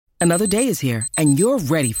Another day is here, and you're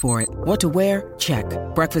ready for it. What to wear? Check.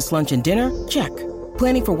 Breakfast, lunch, and dinner? Check.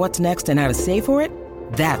 Planning for what's next and how to save for it?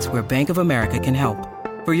 That's where Bank of America can help.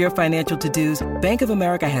 For your financial to-dos, Bank of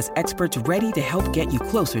America has experts ready to help get you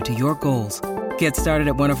closer to your goals. Get started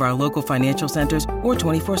at one of our local financial centers or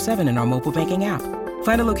 24/7 in our mobile banking app.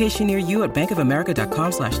 Find a location near you at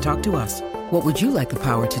bankofamerica.com/talktous. What would you like the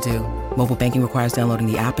power to do? Mobile banking requires downloading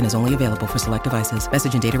the app and is only available for select devices.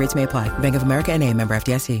 Message and data rates may apply. Bank of America N.A., member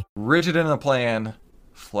FDIC. Rigid in the plan,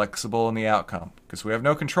 flexible in the outcome. Because we have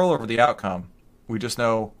no control over the outcome. We just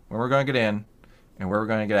know when we're going to get in and where we're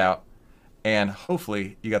going to get out. And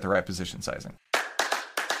hopefully you got the right position sizing.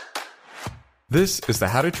 This is the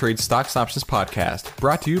How to Trade Stocks and Options podcast,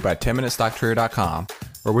 brought to you by 10MinuteStockTrader.com,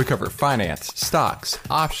 where we cover finance, stocks,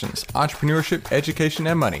 options, entrepreneurship, education,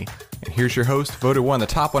 and money. And here's your host, voted one of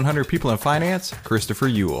the top 100 people in finance, Christopher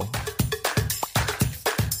Uhl.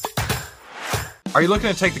 Are you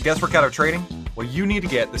looking to take the guesswork out of trading? Well, you need to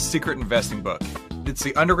get the Secret Investing book. It's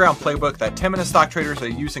the underground playbook that 10-minute stock traders are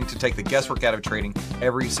using to take the guesswork out of trading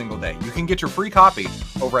every single day. You can get your free copy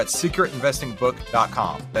over at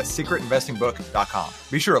secretinvestingbook.com. That's secretinvestingbook.com.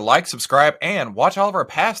 Be sure to like, subscribe, and watch all of our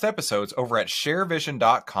past episodes over at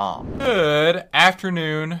sharevision.com. Good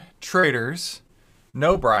afternoon, traders.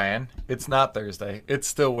 No, Brian, it's not Thursday. It's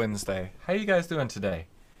still Wednesday. How you guys doing today?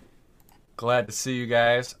 Glad to see you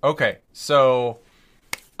guys. Okay, so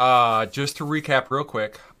just to recap real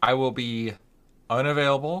quick, I will be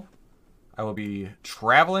unavailable. I will be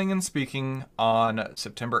traveling and speaking on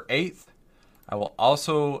September 8th. I will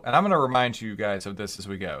also, and I'm going to remind you guys of this as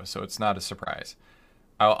we go, so it's not a surprise.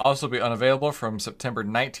 I will also be unavailable from September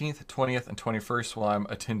 19th, 20th, and 21st while I'm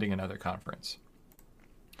attending another conference.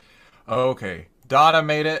 Okay, Donna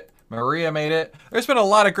made it. Maria made it. There's been a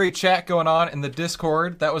lot of great chat going on in the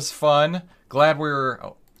Discord. That was fun. Glad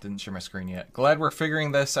didn't share my screen yet. Glad we're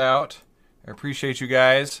figuring this out. I appreciate you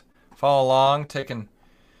guys. Follow along, taking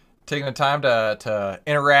the time to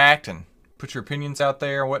interact and put your opinions out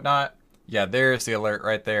there and whatnot. Yeah, there's the alert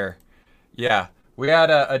right there. Yeah, we had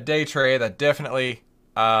a day trade that definitely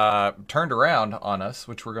turned around on us,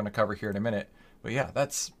 which we're going to cover here in a minute. But yeah,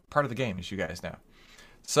 that's part of the game, as you guys know.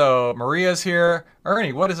 So Maria's here.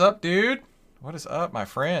 Ernie, what is up, dude? What is up, my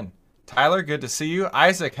friend? Tyler, good to see you.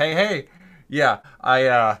 Isaac, hey. Yeah,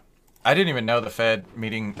 I didn't even know the Fed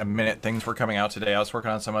meeting a minute things were coming out today. I was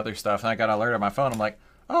working on some other stuff, and I got an alert on my phone. I'm like,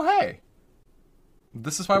 oh, hey.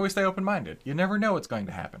 This is why we stay open-minded. You never know what's going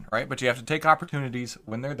to happen, right? But you have to take opportunities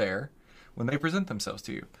when they're there, when they present themselves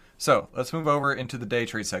to you. So let's move over into the day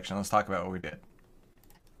trade section. Let's talk about what we did.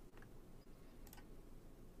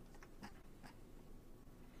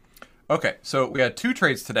 Okay, so we had 2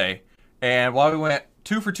 trades today, and while we went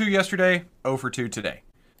 2 for 2 yesterday, 0 for 2 today.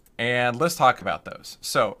 And let's talk about those.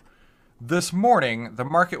 So this morning, the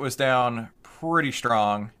market was down pretty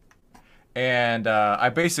strong, and I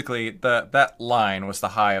basically, that line was the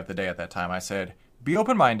high of the day at that time. I said, be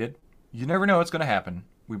open-minded. You never know what's going to happen.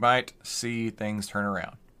 We might see things turn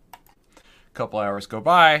around. A couple hours go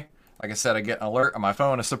by. Like I said, I get an alert on my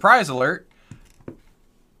phone, a surprise alert.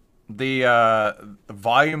 The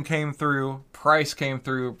volume came through, price came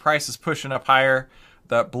through, price is pushing up higher.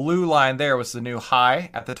 The blue line there was the new high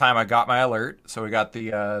at the time I got my alert. So we got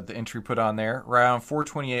the entry put on there around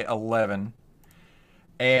 428.11.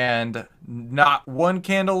 And not one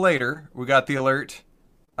candle later, we got the alert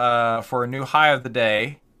for a new high of the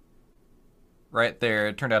day. Right there.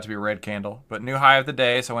 It turned out to be a red candle, but new high of the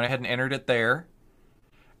day. So I went ahead and entered it there.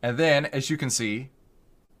 And then, as you can see,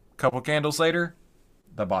 a couple candles later,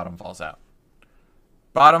 the bottom falls out.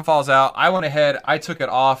 Bottom falls out. I went ahead. I took it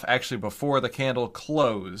off actually before the candle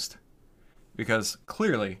closed because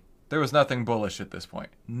clearly there was nothing bullish at this point.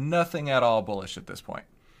 Nothing at all bullish at this point.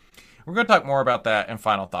 We're going to talk more about that in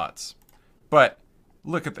final thoughts. But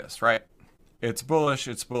look at this, right? It's bullish,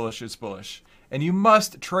 it's bullish, it's bullish. And you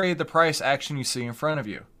must trade the price action you see in front of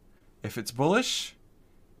you. If it's bullish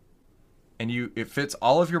and it fits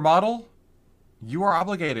all of your model, you are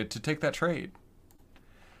obligated to take that trade.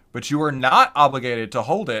 But you are not obligated to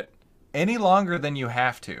hold it any longer than you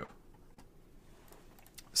have to.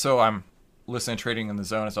 So I'm listening to Trading in the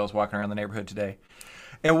Zone as I was walking around the neighborhood today.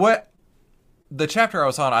 And what the chapter I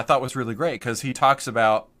was on I thought was really great because he talks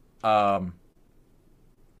about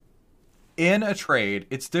in a trade,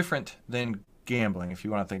 it's different than gambling, if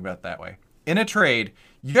you want to think about it that way. In a trade,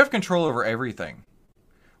 you have control over everything.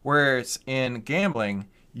 Whereas in gambling,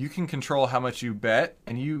 you can control how much you bet,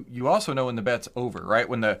 and you also know when the bet's over, right?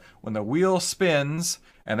 When the wheel spins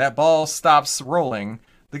and that ball stops rolling,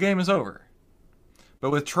 the game is over.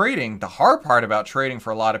 But with trading, the hard part about trading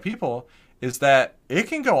for a lot of people is that it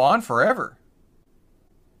can go on forever.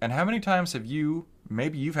 And how many times have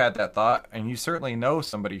maybe you've had that thought, and you certainly know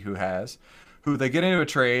somebody who has, who they get into a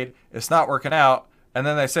trade, it's not working out, and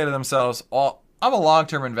then they say to themselves, oh, I'm a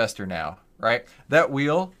long-term investor now, right? That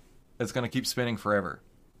wheel is going to keep spinning forever.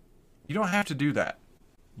 You don't have to do that.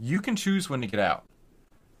 You can choose when to get out.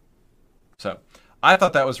 So I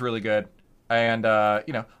thought that was really good. And,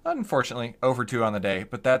 unfortunately, over 2 on the day,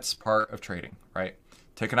 but that's part of trading, right?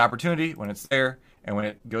 Take an opportunity when it's there, and when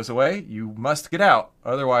it goes away, you must get out.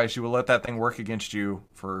 Otherwise, you will let that thing work against you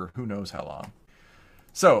for who knows how long.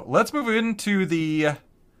 So let's move into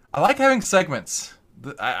I like having segments.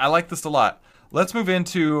 I like this a lot. Let's move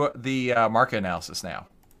into the market analysis now.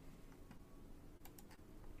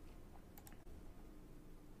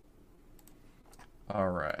 All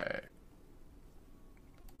right.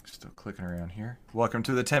 Still clicking around here. Welcome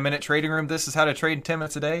to the 10-minute trading room. This is how to trade in 10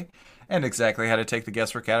 minutes a day and exactly how to take the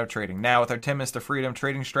guesswork out of trading. Now, with our 10 minutes to freedom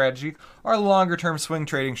trading strategy, our longer term swing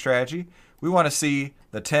trading strategy, we want to see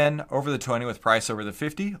the 10 over the 20 with price over the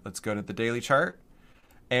 50. Let's go to the daily chart.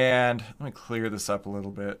 And let me clear this up a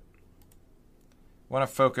little bit. I want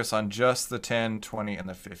to focus on just the 10, 20, and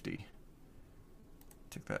the 50.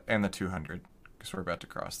 Take that, and the 200, because we're about to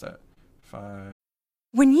cross that. 5.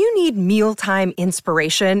 When you need mealtime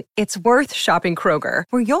inspiration, it's worth shopping Kroger,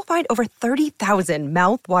 where you'll find over 30,000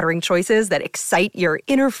 mouth-watering choices that excite your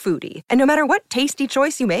inner foodie. And no matter what tasty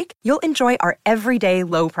choice you make, you'll enjoy our everyday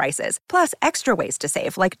low prices, plus extra ways to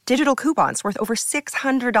save, like digital coupons worth over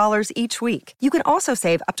 $600 each week. You can also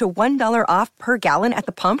save up to $1 off per gallon at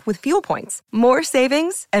the pump with fuel points. More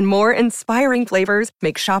savings and more inspiring flavors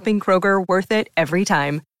make shopping Kroger worth it every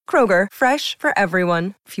time. Kroger, fresh for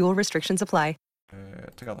everyone. Fuel restrictions apply.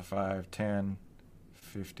 Take out the 5, 10,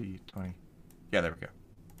 50, 20. Yeah, there we go.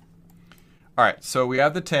 All right, so we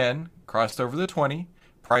have the 10 crossed over the 20.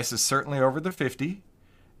 Price is certainly over the 50.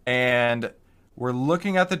 And we're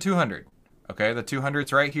looking at the 200. Okay, the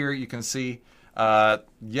 200's right here. You can see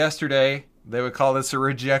yesterday they would call this a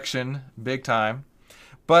rejection big time.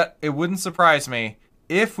 But it wouldn't surprise me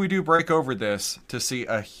if we do break over this to see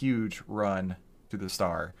a huge run to the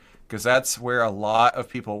star, because that's where a lot of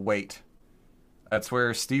people wait. That's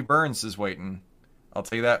where Steve Burns is waiting. I'll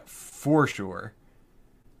tell you that for sure.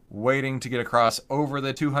 Waiting to get across over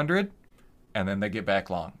the 200, and then they get back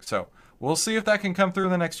long. So we'll see if that can come through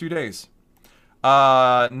in the next few days.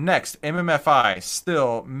 Next, MMFI,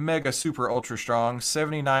 still mega super ultra strong,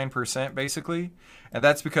 79% basically. And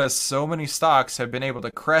that's because so many stocks have been able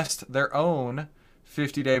to crest their own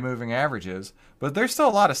 50-day moving averages. But there's still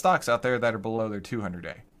a lot of stocks out there that are below their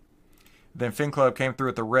 200-day. Then FinClub came through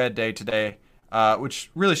with the red day today. Which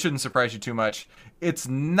really shouldn't surprise you too much. It's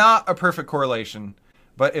not a perfect correlation,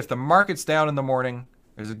 but if the market's down in the morning,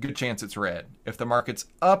 there's a good chance it's red. If the market's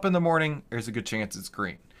up in the morning, there's a good chance it's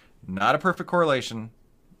green. Not a perfect correlation,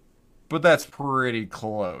 but that's pretty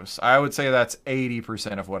close. I would say that's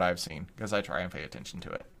 80% of what I've seen, because I try and pay attention to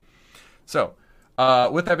it. So,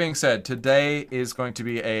 with that being said, today is going to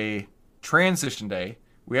be a transition day.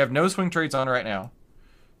 We have no swing trades on right now,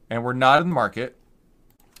 and we're not in the market.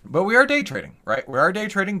 But we are day trading, right? We are day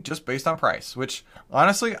trading just based on price, which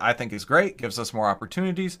honestly I think is great. Gives us more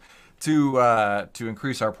opportunities to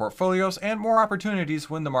increase our portfolios and more opportunities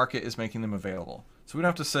when the market is making them available. So we don't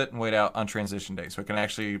have to sit and wait out on transition days. We can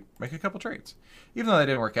actually make a couple trades. Even though they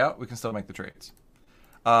didn't work out, we can still make the trades.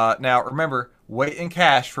 Now remember, wait in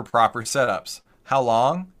cash for proper setups. How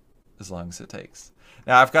long? As long as it takes.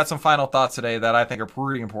 Now I've got some final thoughts today that I think are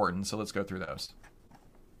pretty important, so let's go through those.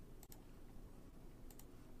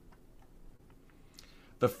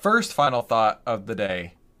 The first final thought of the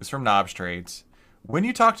day is from Knobs Trades. When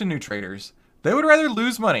you talk to new traders, they would rather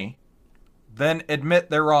lose money than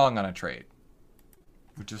admit they're wrong on a trade.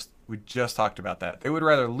 We just talked about that. They would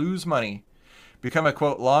rather lose money, become a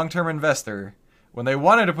quote long-term investor when they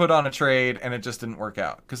wanted to put on a trade and it just didn't work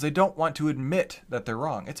out, because they don't want to admit that they're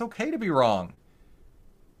wrong. It's okay to be wrong.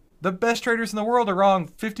 The best traders in the world are wrong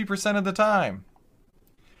 50% of the time.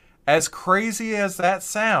 As crazy as that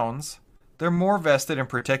sounds, they're more vested in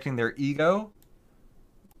protecting their ego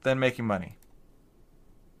than making money.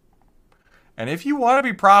 And if you want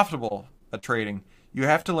to be profitable at trading, you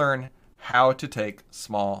have to learn how to take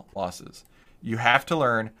small losses. You have to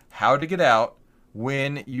learn how to get out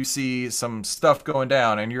when you see some stuff going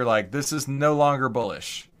down and you're like, this is no longer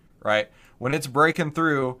bullish, right? When it's breaking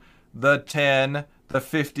through the 10, the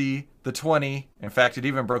 50, the 20. In fact, it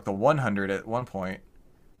even broke the 100 at one point.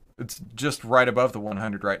 It's just right above the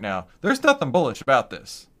 100 right now. There's nothing bullish about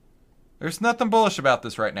this. There's nothing bullish about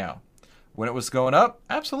this right now. When it was going up,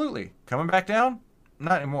 absolutely. Coming back down,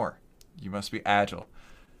 not anymore. You must be agile.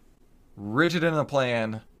 Rigid in the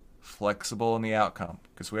plan, flexible in the outcome,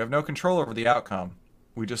 because we have no control over the outcome.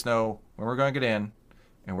 We just know when we're going to get in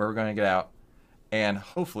and where we're going to get out, and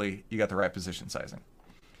hopefully you got the right position sizing.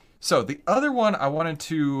 So the other one I wanted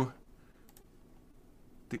to,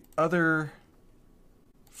 the other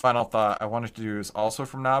final thought I wanted to do is also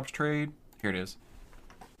from Knobs Trade. Here it is.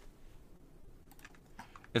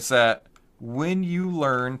 It's that when you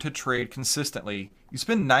learn to trade consistently, you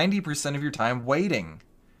spend 90% of your time waiting.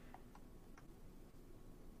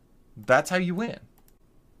 That's how you win.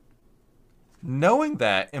 Knowing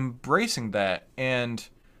that, embracing that, and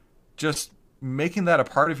just making that a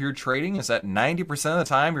part of your trading is that 90% of the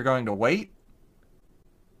time you're going to wait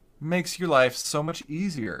makes your life so much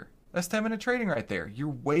easier. That's 10-minute trading right there. You're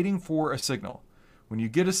waiting for a signal. When you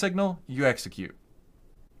get a signal, you execute.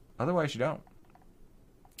 Otherwise, you don't.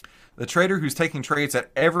 The trader who's taking trades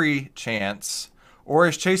at every chance or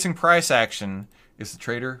is chasing price action is the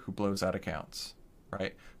trader who blows out accounts,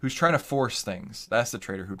 right? Who's trying to force things. That's the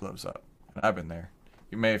trader who blows up. And I've been there.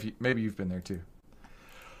 Maybe you've been there too.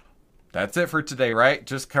 That's it for today, right?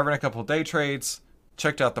 Just covering a couple of day trades.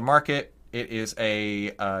 Checked out the market. It is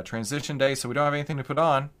a transition day, so we don't have anything to put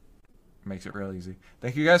on. Makes it real easy.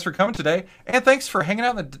 Thank you guys for coming today, and thanks for hanging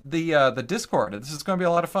out in the Discord. This is going to be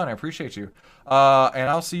a lot of fun. I appreciate you. And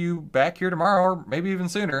I'll see you back here tomorrow, or maybe even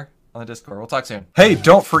sooner, on the Discord. We'll talk soon. Hey,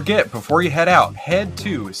 don't forget, before you head out, head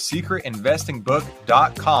to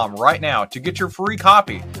secretinvestingbook.com right now to get your free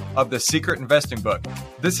copy of the Secret Investing Book.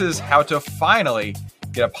 This is how to finally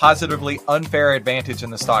get a positively unfair advantage in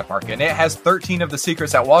the stock market. And it has 13 of the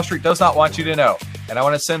secrets that Wall Street does not want you to know. And I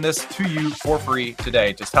want to send this to you for free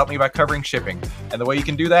today. Just help me by covering shipping. And the way you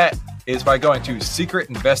can do that is by going to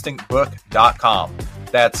secretinvestingbook.com.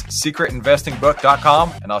 That's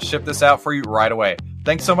secretinvestingbook.com, and I'll ship this out for you right away.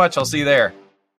 Thanks so much. I'll see you there.